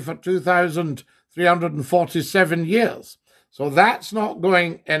monarchy for 2,347 years. So that's not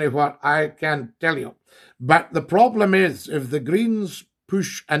going anywhere, I can tell you. But the problem is, if the Greens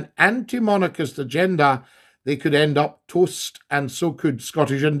push an anti-monarchist agenda, they could end up toast, and so could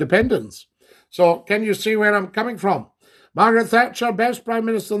Scottish independence. So can you see where I'm coming from? Margaret Thatcher, best Prime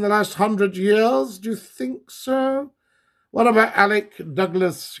Minister in the last 100 years? Do you think so? What about Alec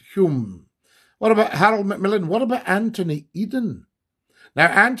Douglas Hume? What about Harold Macmillan? What about Anthony Eden? Now,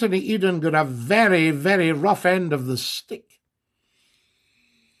 Anthony Eden got a very, very rough end of the stick.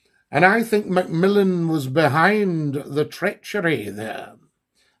 And I think Macmillan was behind the treachery there.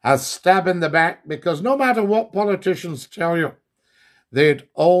 A stab in the back, because no matter what politicians tell you, they'd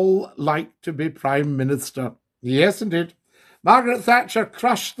all like to be Prime Minister. Yes, indeed. Margaret Thatcher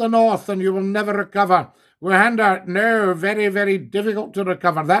crushed the North and you will never recover. Wihander, no, very, very difficult to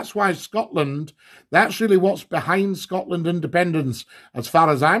recover. That's why Scotland, that's really what's behind Scotland independence, as far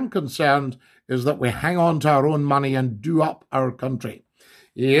as I'm concerned, is that we hang on to our own money and do up our country.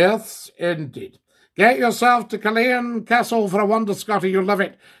 Yes, indeed. Get yourself to Culzean Castle for a wonder, Scotty. You'll love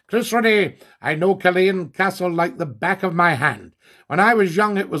it. Chris Rennie, I know Culzean Castle like the back of my hand. When I was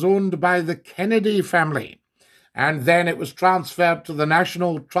young, it was owned by the Kennedy family. And then it was transferred to the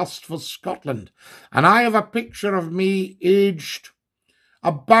National Trust for Scotland. And I have a picture of me aged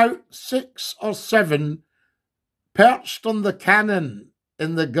about 6 or 7, perched on the cannon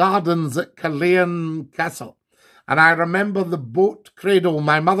in the gardens at Culzean Castle. And I remember the boat cradle.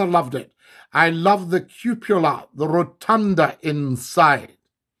 My mother loved it. I loved the cupola, the rotunda inside.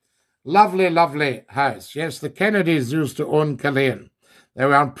 Lovely, lovely house. Yes, the Kennedys used to own Culzean.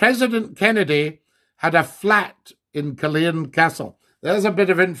 President Kennedy had a flat in Culzean Castle. There's a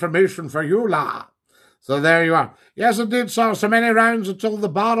bit of information for you, la. So there you are. Yes, indeed, sir. So many rounds until the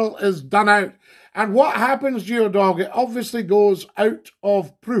barrel is done out. And what happens, Geodog? It obviously goes out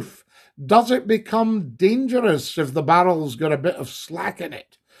of proof. Does it become dangerous if the barrel's got a bit of slack in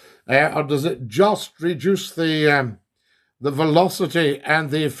it? Or does it just reduce the velocity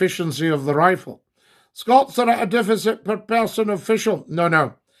and the efficiency of the rifle? Scots are at a deficit per person official.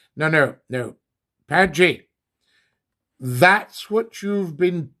 No. Padgy, that's what you've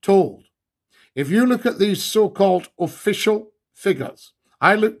been told. If you look at these so-called official figures,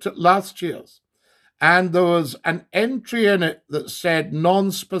 I looked at last year's, and there was an entry in it that said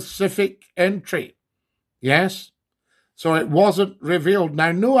non-specific entry. Yes? So it wasn't revealed.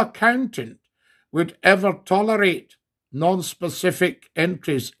 Now, no accountant would ever tolerate non-specific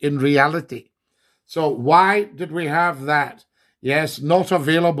entries in reality. So why did we have that? Yes, not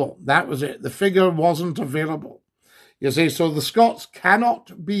available. That was it. The figure wasn't available. You see, so the Scots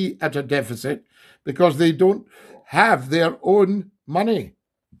cannot be at a deficit because they don't have their own money.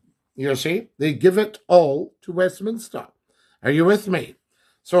 You see, they give it all to Westminster. Are you with me?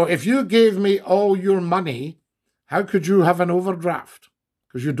 So if you gave me all your money, how could you have an overdraft?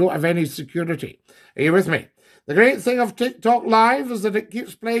 Because you don't have any security. Are you with me? The great thing of TikTok Live is that it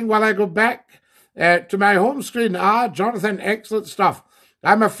keeps playing while I go back to my home screen. Jonathan, excellent stuff.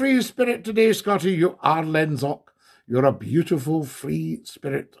 I'm a free spirit today, Scotty. You are, Lenzock. You're a beautiful free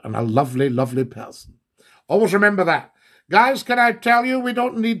spirit and a lovely, lovely person. Always remember that. Guys, can I tell you, we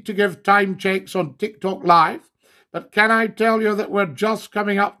don't need to give time checks on TikTok Live, but can I tell you that we're just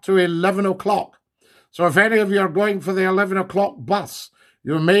coming up to 11 o'clock? So if any of you are going for the 11 o'clock bus,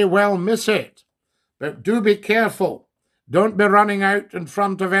 you may well miss it. But do be careful. Don't be running out in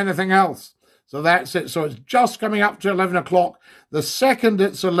front of anything else. So that's it. So it's just coming up to 11 o'clock. The second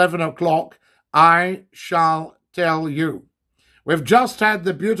it's 11 o'clock, I shall tell you. We've just had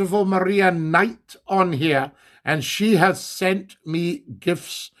the beautiful Maria Knight on here, and she has sent me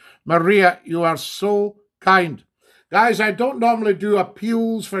gifts. Maria, you are so kind. Guys, I don't normally do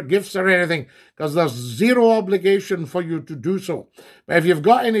appeals for gifts or anything because there's zero obligation for you to do so. But if you've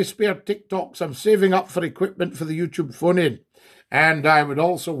got any spare TikToks, I'm saving up for equipment for the YouTube phone-in. And I would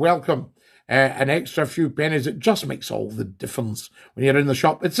also welcome an extra few pennies. It just makes all the difference when you're in the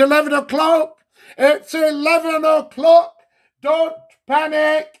shop. It's 11 o'clock. It's 11 o'clock. Don't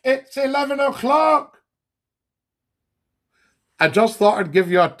panic. It's 11 o'clock. I just thought I'd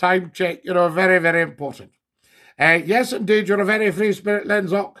give you a time check. Very, very important. Yes, indeed, you're a very free spirit,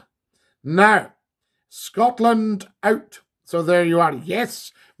 Lenzock. Now, Scotland out. So there you are.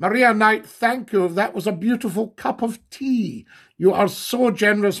 Yes, Maria Knight, thank you. That was a beautiful cup of tea. You are so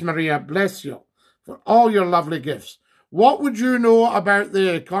generous, Maria. Bless you for all your lovely gifts. What would you know about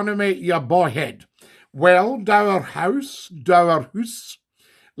the economy, you bowhead? Well, Dower House.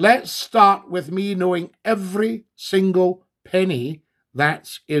 Let's start with me knowing every single penny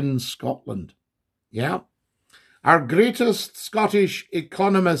that's in Scotland. Yeah? Our greatest Scottish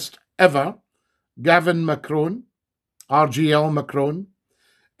economist ever, Gavin McCrone, RGL Macron,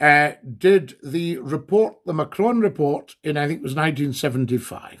 did the report, the Macron report, in I think it was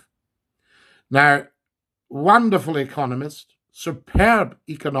 1975. Now, wonderful economist, superb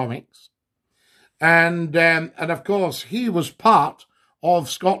economics, and of course he was part of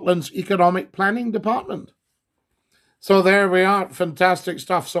Scotland's economic planning department. So there we are, fantastic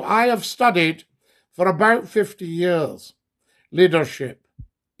stuff. So I have studied for about 50 years leadership,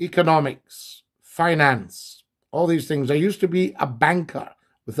 economics, finance, all these things. I used to be a banker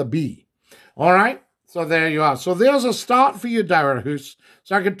with a B. All right, so there you are. So there's a start for you, Dower Hoose.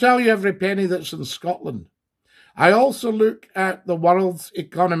 So I can tell you every penny that's in Scotland. I also look at the world's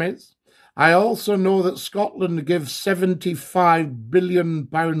economies. I also know that Scotland gives £75 billion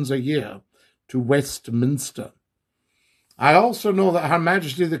a year to Westminster. I also know that Her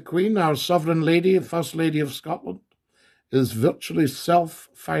Majesty the Queen, our Sovereign Lady, First Lady of Scotland, is virtually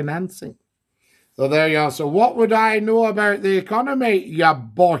self-financing. So there you are. So what would I know about the economy, ya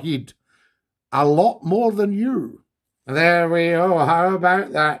bohead? A lot more than you. There we go. How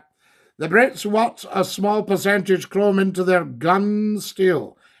about that? The Brits want a small percentage chrome into their gun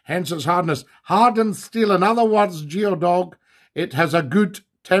steel, hence its hardness. Hardened steel, in other words, Geodog, it has a good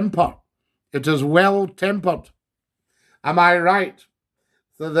temper. It is well tempered. Am I right?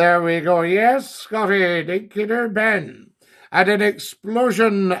 So there we go. Yes, Scotty, Dinky-Doo Ben. Had an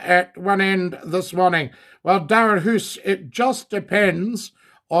explosion at one end this morning. Well, Dower Hoose, it just depends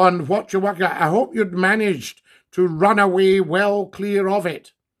on what you work at. I hope you'd managed to run away well clear of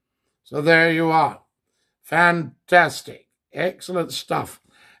it. So there you are. Fantastic. Excellent stuff.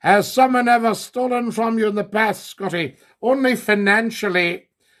 Has someone ever stolen from you in the past, Scotty? Only financially.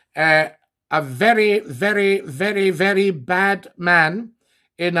 A very, very, very, very bad man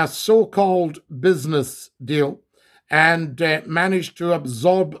in a so-called business deal and managed to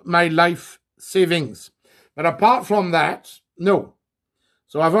absorb my life savings. But apart from that, no.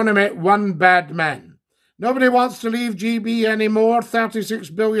 So I've only met one bad man. Nobody wants to leave GB anymore. 36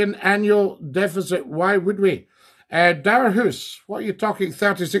 billion annual deficit. Why would we? Dower Hoose, what are you talking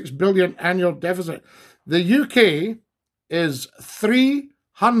 36 billion annual deficit? The UK is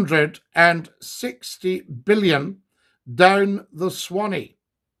 360 billion down the Swanee.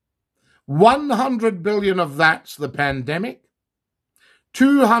 100 billion of that's the pandemic.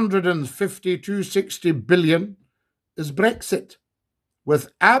 260 billion is Brexit,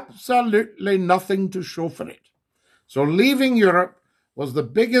 with absolutely nothing to show for it. So leaving Europe was the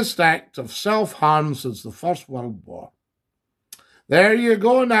biggest act of self-harm since the First World War. There you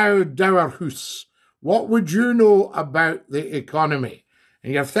go now, Dower Hoose. What would you know about the economy?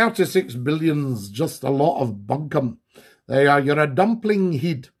 And your 36 billion's just a lot of bunkum. There you are, you're a dumpling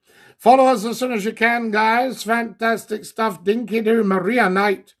head. Follow us as soon as you can, guys. Fantastic stuff. Dinky-Doo, Maria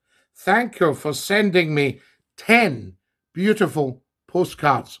Knight. Thank you for sending me 10 beautiful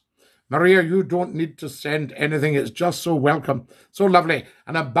postcards. Maria, you don't need to send anything. It's just so welcome. So lovely.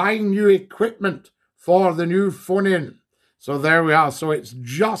 And I'm buying new equipment for the new phone-in. So there we are. So it's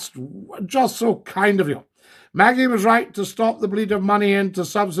just so kind of you. Maggie was right to stop the bleed of money into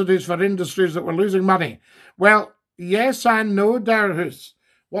subsidies for industries that were losing money. Well, yes and no, Dower Hoose.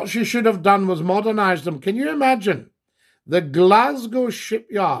 What she should have done was modernise them. Can you imagine the Glasgow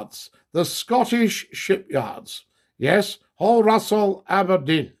shipyards, the Scottish shipyards? Yes, Hall Russell,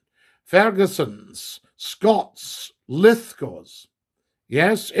 Aberdeen, Ferguson's, Scott's, Lithgow's.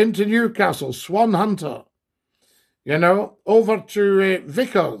 Yes, into Newcastle, Swan Hunter. You know, over to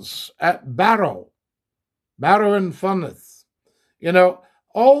Vickers at Barrow and Furness. You know,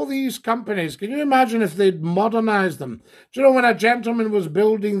 all these companies, can you imagine if they'd modernise them? Do you know when a gentleman was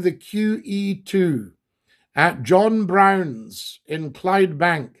building the QE2 at John Brown's in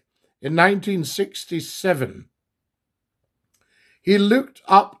Clydebank in 1967, he looked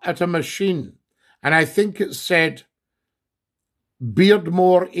up at a machine and I think it said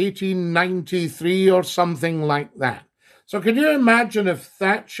Beardmore 1893 or something like that. So can you imagine if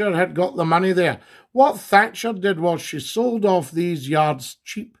Thatcher had got the money there? What Thatcher did was she sold off these yards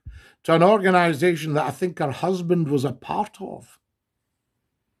cheap to an organisation that I think her husband was a part of.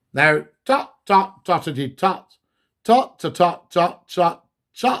 Now, tut-tut-tuttity-tut,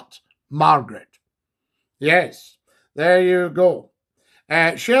 tut-tut-tut-tut-tut, Margaret. Yes, there you go.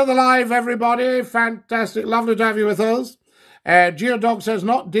 Share the live, everybody. Fantastic. Lovely to have you with us. Geodog says,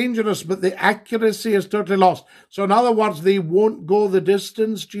 not dangerous, but the accuracy is totally lost. So in other words, they won't go the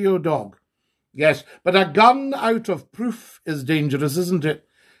distance, Geodog. Yes, but a gun out of proof is dangerous, isn't it?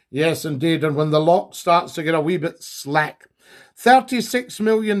 Yes, indeed. And when the lock starts to get a wee bit slack. 36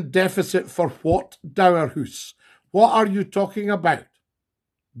 million deficit for what, Dower Hoose? What are you talking about?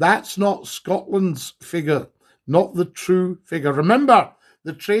 That's not Scotland's figure. not the true figure. Remember,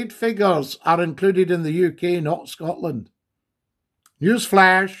 the trade figures are included in the UK, not Scotland.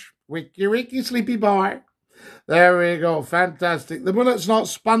 Newsflash, wakey, wakey, sleepy boy. There we go, fantastic. The bullet's not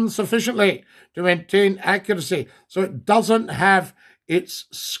spun sufficiently to maintain accuracy, so it doesn't have its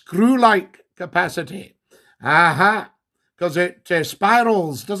screw-like capacity. Aha, because it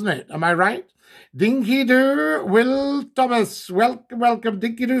spirals, doesn't it? Am I right? Dinky-doo, Will Thomas, welcome.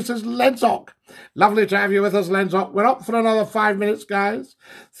 Dinky-doo says Lensock. Lovely to have you with us, Lensock. We're up for another 5 minutes, guys.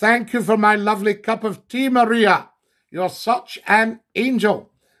 Thank you for my lovely cup of tea, Maria. You're such an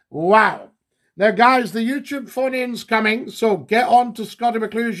angel. Wow. Now, guys, the YouTube phone-in's coming, so get on to Scottie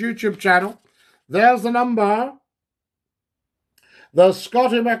McClue's YouTube channel. There's the number. The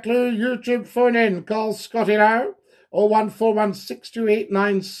Scottie McClue YouTube phone-in. Call Scottie now.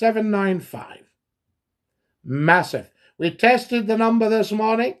 01416289795. Massive. We tested the number this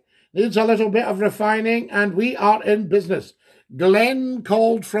morning. Needs a little bit of refining, and we are in business. Glenn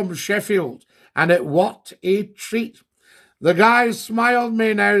called from Sheffield, and what a treat. The guy smiled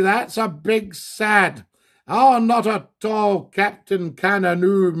me now. That's a big sad. Oh, not at all, Captain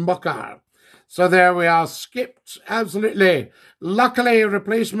Cananoo Mucker. So there we are, skipped, absolutely. Luckily,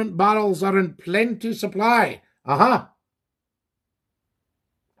 replacement barrels are in plenty supply. Aha.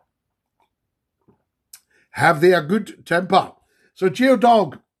 Have they a good temper? So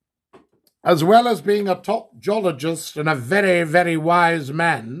Geodog, as well as being a top geologist and a very, very wise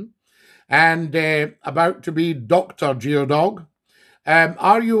man, and about to be Dr. Geodog,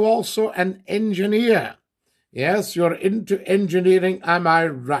 are you also an engineer? Yes, you're into engineering, am I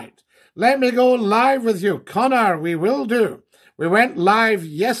right? Let me go live with you. Connor, we will do. We went live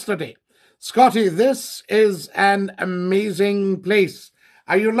yesterday. Scottie, this is an amazing place.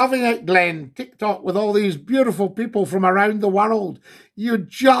 Are you loving it, Glenn? TikTok with all these beautiful people from around the world. You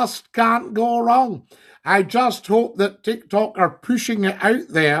just can't go wrong. I just hope that TikTok are pushing it out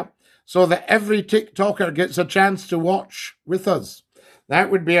there so that every TikToker gets a chance to watch with us. That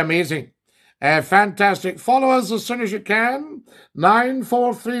would be amazing. Fantastic. Follow us as soon as you can.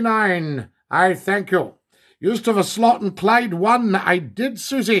 9439. I thank you. Used to have a slot in Clyde 1. I did,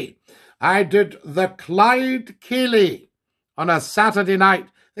 Susie. I did the Clyde Cayley on a Saturday night.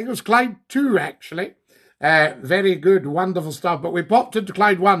 I think it was Clyde 2, actually. Very good, wonderful stuff. But we popped into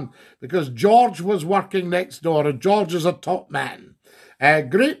Clyde 1 because George was working next door, and George is a top man.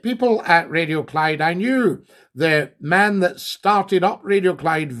 Great people at Radio Clyde. I knew the man that started up Radio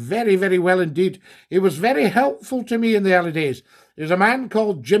Clyde very, very well indeed. He was very helpful to me in the early days. There's a man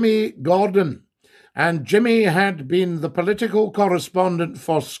called Jimmy Gordon, and Jimmy had been the political correspondent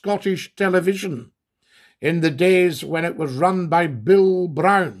for Scottish television in the days when it was run by Bill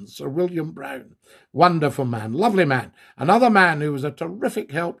Brown, Sir William Brown. Wonderful man, lovely man. Another man who was a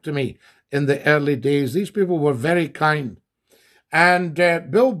terrific help to me in the early days. These people were very kind. And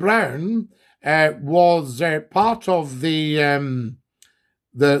Bill Brown was part of the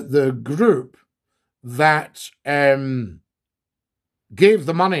group that gave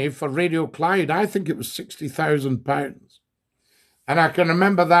the money for Radio Clyde. I think it was £60,000. And I can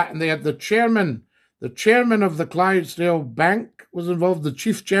remember that. And they had the chairman of the Clydesdale Bank was involved, the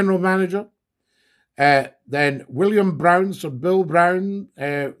chief general manager. Then William Brown, Sir Bill Brown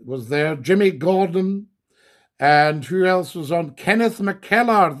was there, Jimmy Gordon, and who else was on? Kenneth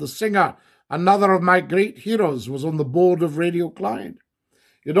McKellar, the singer, another of my great heroes, was on the board of Radio Clyde.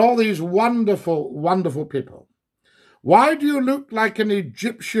 You had all these wonderful, wonderful people. Why do you look like an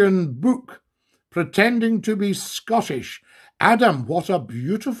Egyptian book pretending to be Scottish? Adam, what a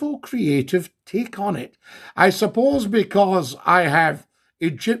beautiful creative take on it. I suppose because I have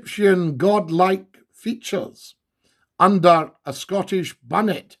Egyptian godlike features under a Scottish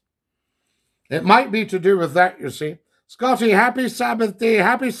bonnet. It might be to do with that, you see. Scottie, happy Sabbath day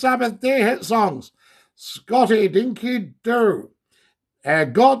hit songs. Scottie, dinky do.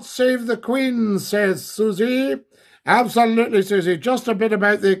 God save the Queen, says Susie. Absolutely, Susie. Just a bit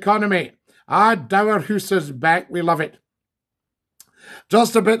about the economy. Dower Hoose is back. We love it.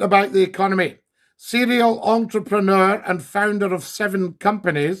 Just a bit about the economy. Serial entrepreneur and founder of 7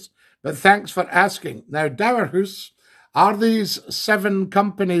 companies, but thanks for asking. Now, Dower Hoose, are these 7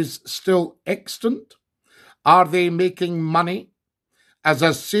 companies still extant? Are they making money? As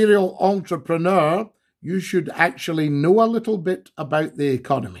a serial entrepreneur, you should actually know a little bit about the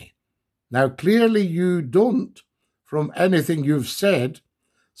economy. Now, clearly you don't from anything you've said,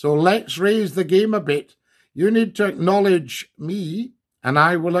 so let's raise the game a bit. You need to acknowledge me, and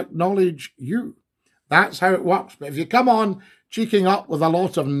I will acknowledge you. That's how it works. But if you come on cheeking up with a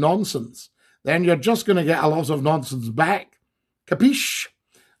lot of nonsense, then you're just going to get a lot of nonsense back. Capiche?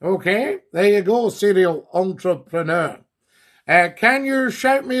 Okay, there you go, serial entrepreneur. Can you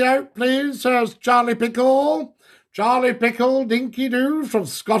shout me out, please, says Charlie Pickle? Charlie Pickle, Dinky Doo from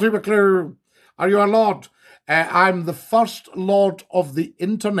Scottie McClue. Are you a lord? I'm the first lord of the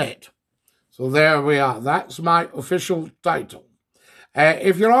internet. So there we are. That's my official title.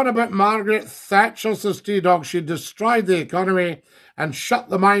 If you're on about Margaret Thatcher, says T-Dog, she destroyed the economy and shut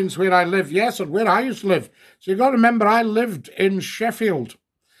the mines where I live. Yes, and where I used to live. So you've got to remember, I lived in Sheffield.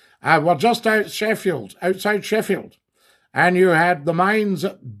 Well, just outside Sheffield. And you had the mines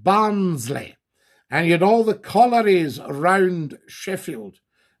at Barnsley. And you had all the collieries around Sheffield.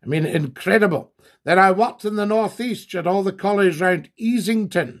 I mean, incredible. Then I worked in the northeast. You had all the collieries around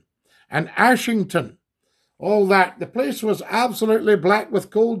Easington and Ashington. All that. The place was absolutely black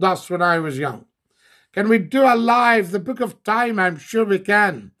with coal dust when I was young. Can we do a live, the Book of Time? I'm sure we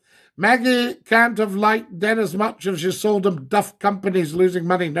can. Maggie can't have liked Dennis much if she sold him duff companies losing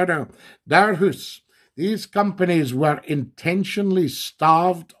money. No. Darhus. These companies were intentionally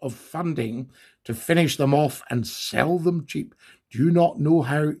starved of funding to finish them off and sell them cheap. Do you not know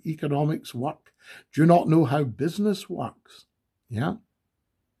how economics work? Do you not know how business works? Yeah?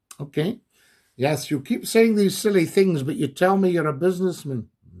 Okay. Yes, you keep saying these silly things, but you tell me you're a businessman.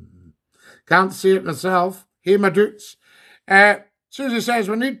 Can't see it myself. Hey, my doots. Susie says,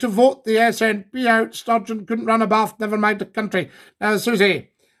 we need to vote the SNP out. Sturgeon couldn't run a bath, never mind the country. Now, Susie,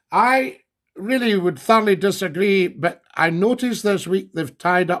 I really would thoroughly disagree, but I noticed this week they've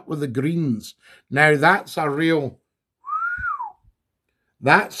tied up with the Greens. Now, that's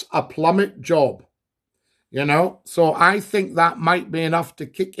a plummet job, you know. So I think that might be enough to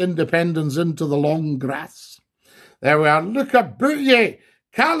kick independence into the long grass. There we are. Look at Buttigieg.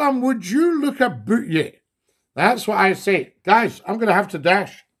 Callum, would you look at Buttigieg? That's what I say. Guys, I'm going to have to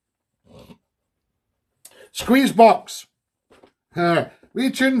dash. Squeeze box.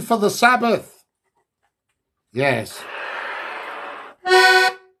 Reach in for the Sabbath. Yes.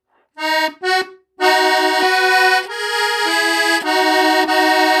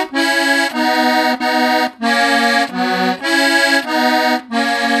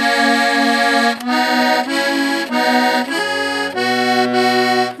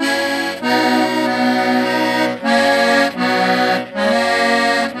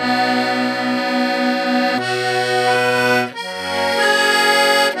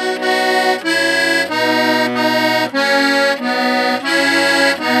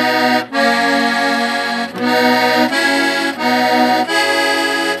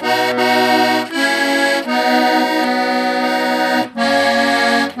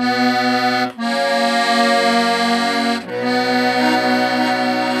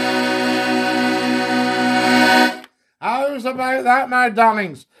 About that, my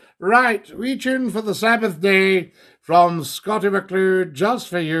darlings. Right, reach in for the Sabbath day from Scottie McClue, just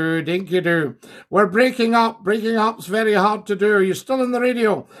for you, Dinky Doo. We're breaking up. Breaking up's very hard to do. You're still in the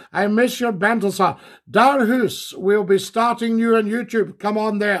radio. I miss your banter, sir. Darhus will be starting you on YouTube. Come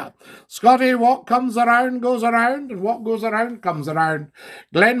on there. Scottie, what comes around goes around, and what goes around comes around.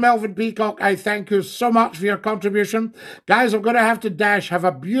 Glenn Melvin Peacock, I thank you so much for your contribution. Guys, I'm going to have to dash. Have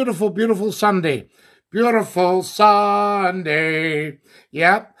a beautiful, beautiful Sunday. Beautiful Sunday.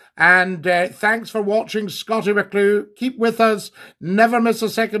 Yep. And thanks for watching Scottie McClue. Keep with us. Never miss a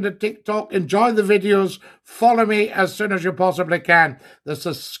second of TikTok. Enjoy the videos. Follow me as soon as you possibly can. This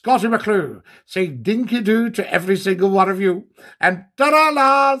is Scottie McClue. Say dinky-doo to every single one of you. And ta-da,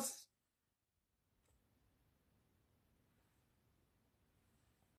 lads!